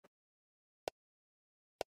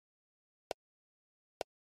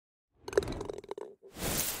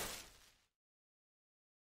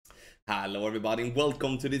Hello everybody and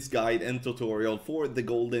welcome to this guide and tutorial for the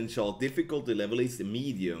golden shot. Difficulty level is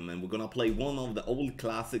medium and we're gonna play one of the old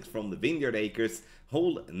classics from the Vineyard Acres,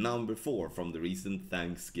 hole number 4 from the recent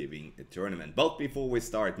Thanksgiving tournament. But before we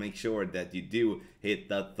start, make sure that you do hit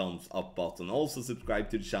that thumbs up button. Also subscribe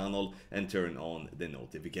to the channel and turn on the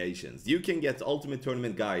notifications. You can get ultimate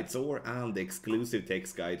tournament guides and exclusive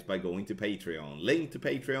text guides by going to Patreon. Link to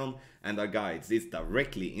Patreon and our guides is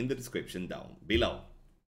directly in the description down below.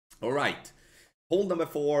 Alright, hole number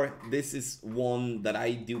 4, this is one that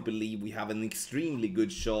I do believe we have an extremely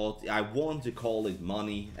good shot. I want to call it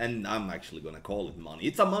money, and I'm actually going to call it money.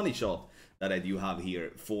 It's a money shot that I do have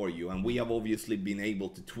here for you, and we have obviously been able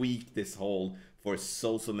to tweak this hole for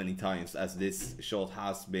so many times, as this shot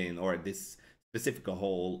has been, or this specific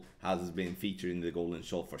hole has been featured in the golden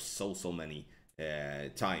shot for so many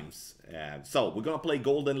times. So we're gonna play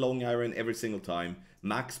golden long iron every single time,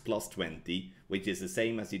 max plus 20, which is the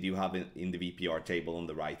same as you do have in the VPR table on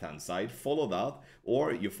the right hand side. Follow that,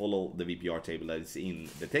 or you follow the VPR table that is in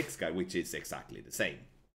the text guide, which is exactly the same.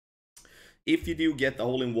 If you do get the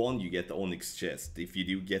hole-in-one, you get the onyx chest. If you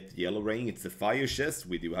do get the yellow ring, it's the fire chest.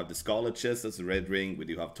 We do have the scarlet chest as a red ring. We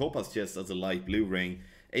do have topaz chest as a light blue ring,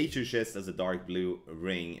 HIO chest as a dark blue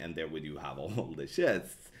ring, and there we do have all the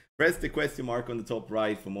chests. Press the question mark on the top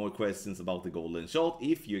right for more questions about the golden shot.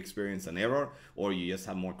 If you experience an error or you just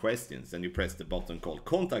have more questions, then you press the button called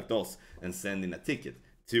contact us and send in a ticket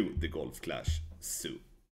to the Golf Clash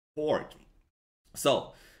support.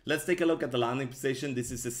 So let's take a look at the landing position.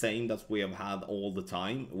 This is the same that we have had all the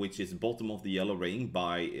time, which is bottom of the yellow ring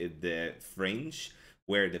by the fringe,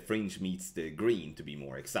 where the fringe meets the green, to be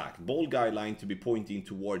more exact. Ball guideline to be pointing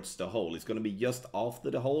towards the hole. It's going to be just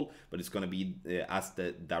after the hole, but it's going to be as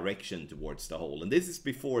the direction towards the hole. And this is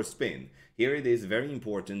before spin. Here it is very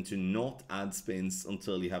important to not add spins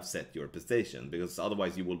until you have set your position, because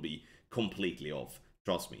otherwise you will be completely off.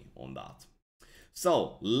 Trust me on that.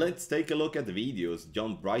 So let's take a look at the videos,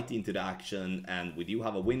 jump right into the action, and we do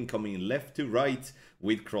have a wind coming left to right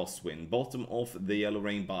with crosswind. Bottom of the yellow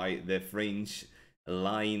ring by the fringe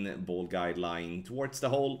line, ball guideline towards the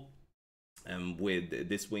hole. And with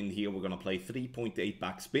this wind here, we're going to play 3.8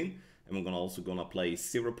 backspin, and we're also going to play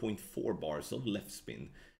 0.4 bars of left spin.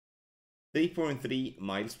 3.3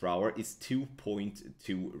 miles per hour is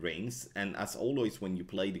 2.2 rings, and as always when you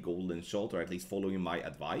play the golden shot, or at least following my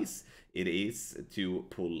advice, it is to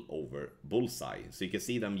pull over bullseye. So you can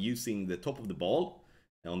see that I'm using the top of the ball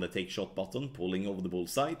on the take shot button, pulling over the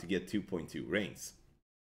bullseye to get 2.2 rings.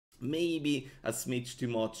 Maybe a smidge too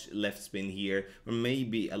much left spin here, or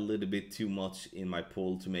maybe a little bit too much in my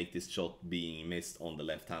pull to make this shot being missed on the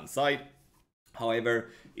left hand side.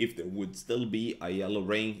 However, if there would still be a yellow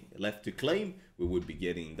ring left to claim, we would be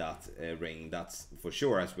getting that ring, that's for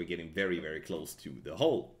sure, as we're getting very close to the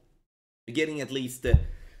hole. We're getting at least the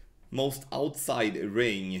most outside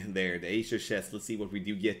ring there, the HIO chest. Let's see what we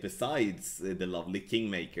do get besides the lovely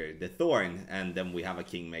Kingmaker, the Thorn, and then we have a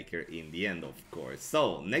Kingmaker in the end, of course.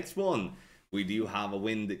 So next one, we do have a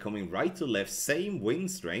wind coming right to left, same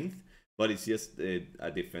wind strength, but it's just a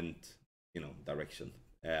different, direction.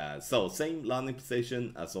 So same landing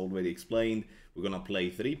position as already explained. We're gonna play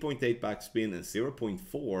 3.8 backspin and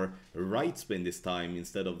 0.4 right spin this time,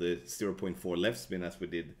 instead of the 0.4 left spin as we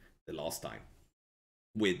did the last time,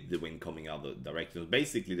 with the wind coming out of the direction.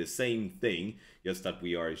 Basically the same thing, just that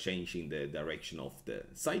we are changing the direction of the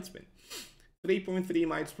side spin. 3.3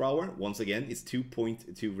 miles per hour, once again, is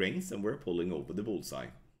 2.2 rings, and we're pulling over the bullseye.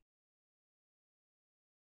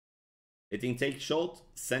 Hitting take shot,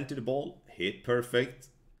 center the ball, hit perfect,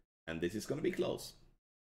 and this is going to be close.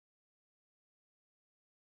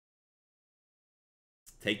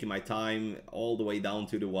 Taking my time all the way down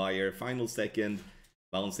to the wire, final second,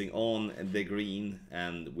 bouncing on the green,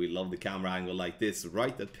 and we love the camera angle like this,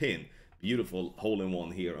 right at pin. Beautiful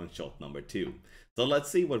hole-in-one here on shot number 2. So let's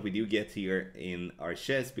see what we do get here in our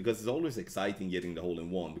chest, because it's always exciting getting the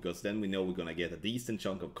hole-in-one, because then we know we're gonna get a decent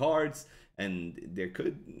chunk of cards, and there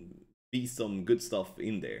could be some good stuff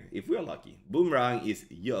in there if we're lucky. Boomerang is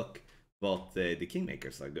yuck, but the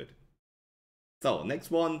Kingmakers are good. So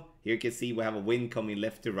next one, here you can see we have a wind coming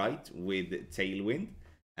left to right with tailwind,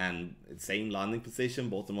 and same landing position,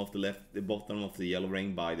 bottom of the bottom of the yellow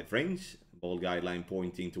ring by the fringe, ball guideline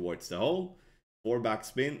pointing towards the hole. 4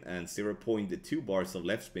 backspin and 0.2 bars of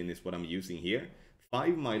left spin is what I'm using here.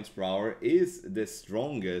 5 miles per hour is the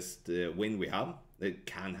strongest wind we have,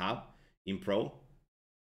 can have in pro.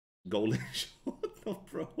 Golden shot of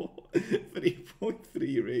pro.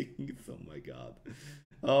 3.3 rings. Oh my god.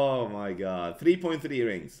 Oh my god. 3.3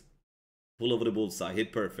 rings. Pull over the bullseye,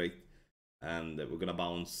 hit perfect. And we're gonna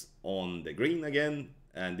bounce on the green again.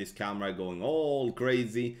 and this camera going all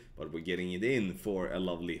crazy, but we're getting it in for a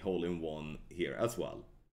lovely hole-in-one here as well.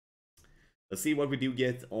 Let's see what we do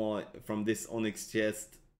get from this Onyx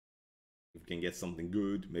chest. If we can get something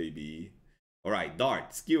good, maybe. Alright,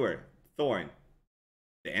 Dart, Skewer, Thorn.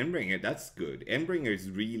 The Endbringer, that's good. Endbringer is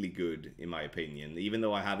really good, in my opinion. Even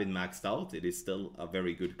though I have it maxed out, it is still a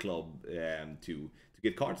very good club to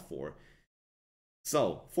get cards for.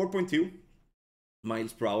 So, 4.2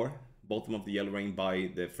 miles per hour. Bottom of the yellow ring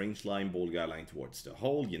by the fringe line, ball guy line towards the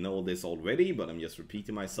hole. You know this already, but I'm just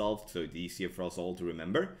repeating myself so it's easier for us all to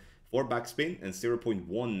remember. 4 backspin and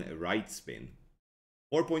 0.1 right spin.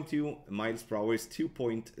 4.2 miles per hour is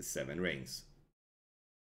 2.7 rings.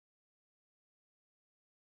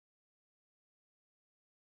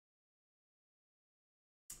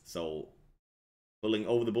 So, pulling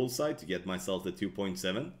over the bullseye to get myself the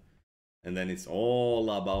 2.7. And then it's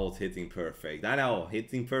all about hitting perfect. I know,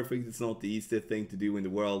 hitting perfect is not the easiest thing to do in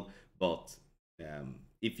the world, but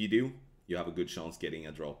if you do, you have a good chance getting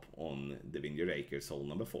a drop on the Vineyard Acres hole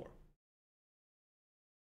number 4.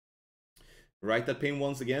 Write that pin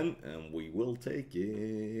once again, and we will take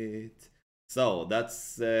it. So,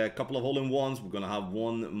 that's a couple of hole-in-ones. We're gonna have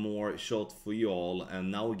one more shot for you all,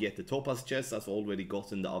 and now we get the Topaz chest. I've already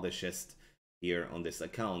gotten the other chest here on this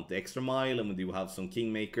account. The extra mile, and we do have some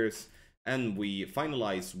Kingmakers. And we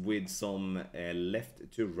finalize with some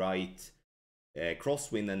left to right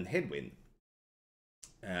crosswind and headwind.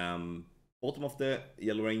 Bottom of the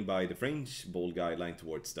yellow ring by the fringe, ball guideline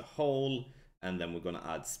towards the hole. And then we're gonna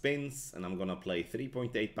add spins, and I'm gonna play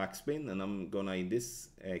 3.8 backspin, and I'm gonna, in this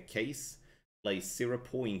case, play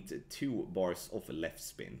 0.2 bars of left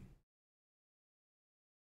spin.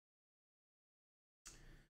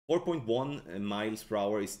 4.1 miles per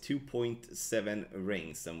hour is 2.7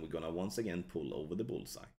 rings, and we're gonna once again pull over the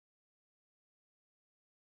bullseye.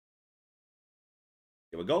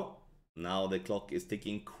 Here we go. Now the clock is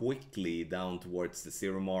ticking quickly down towards the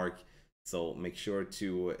 0 mark, so make sure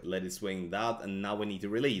to let it swing that, and now we need to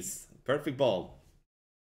release. Perfect ball.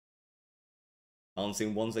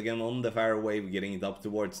 Bouncing once again on the fairway, we're getting it up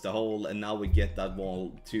towards the hole, and now we get that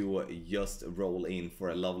ball to just roll in for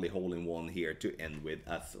a lovely hole-in-one here to end with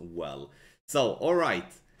as well. So,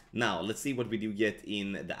 alright, now let's see what we do get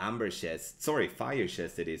in the amber chest. Sorry, fire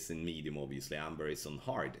chest it is in medium, obviously. Amber is on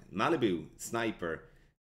hard. Malibu, Sniper,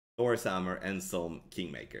 Thor's Hammer, and some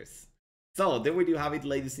Kingmakers. So, there we do have it,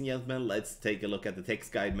 ladies and gentlemen. Let's take a look at the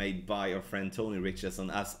text guide made by our friend Tony Richardson.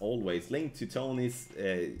 As always, link to Tony's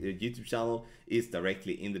YouTube channel is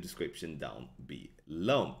directly in the description down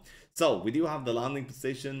below. So, we do have the landing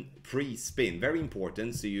position pre-spin. Very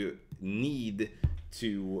important, so you need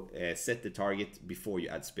to set the target before you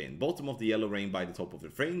add spin. Bottom of the yellow ring by the top of the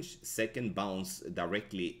fringe. Second bounce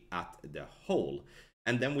directly at the hole.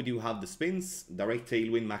 And then we do have the spins, direct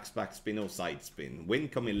tailwind, max backspin or side spin.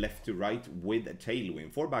 Wind coming left to right with a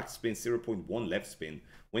tailwind. 4 backspin, 0.1 left spin.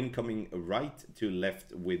 Wind coming right to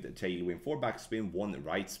left with a tailwind. 4 backspin, 1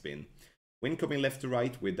 right spin. Wind coming left to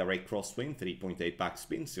right with direct crosswind, 3.8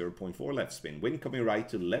 backspin, 0.4 left spin. Wind coming right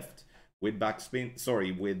to left with backspin,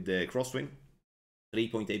 with crosswind,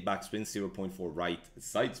 3.8 backspin, 0.4 right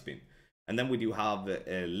side spin. And then we do have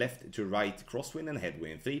left to right crosswind and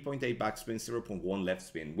headwind, 3.8 backspin, 0.1 left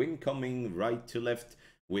spin. Wind coming right to left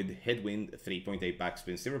with headwind, 3.8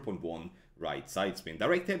 backspin, 0.1 right side spin.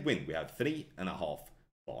 Direct headwind, we have 3.5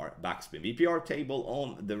 bar backspin. VPR table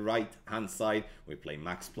on the right hand side, we play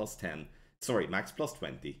max plus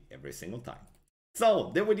 20 every single time.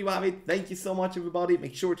 So, there we do have it. Thank you so much, everybody.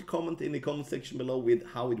 Make sure to comment in the comment section below with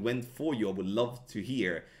how it went for you. I would love to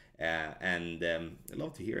hear. I'd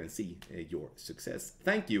love to hear and see your success.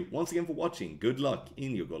 Thank you once again for watching. Good luck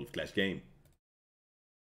in your Golf Clash game.